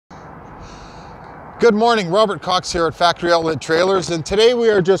Good morning, Robert Cox here at Factory Outlet Trailers, and today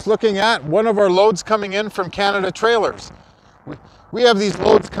we are just looking at one of our loads coming in from Canada Trailers. We have these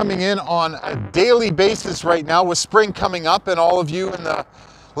loads coming in on a daily basis right now with spring coming up, and all of you in the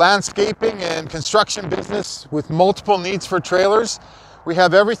landscaping and construction business with multiple needs for trailers. We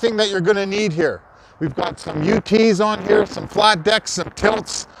have everything that you're going to need here. We've got some UTs on here, some flat decks, some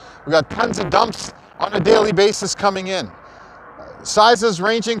tilts. We've got tons of dumps on a daily basis coming in. Sizes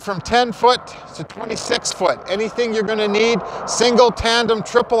ranging from 10 foot to 26 foot. Anything you're going to need, single, tandem,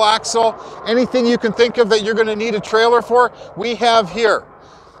 triple axle, anything you can think of that you're going to need a trailer for, we have here.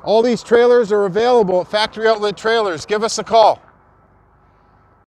 All these trailers are available at Factory Outlet Trailers. Give us a call.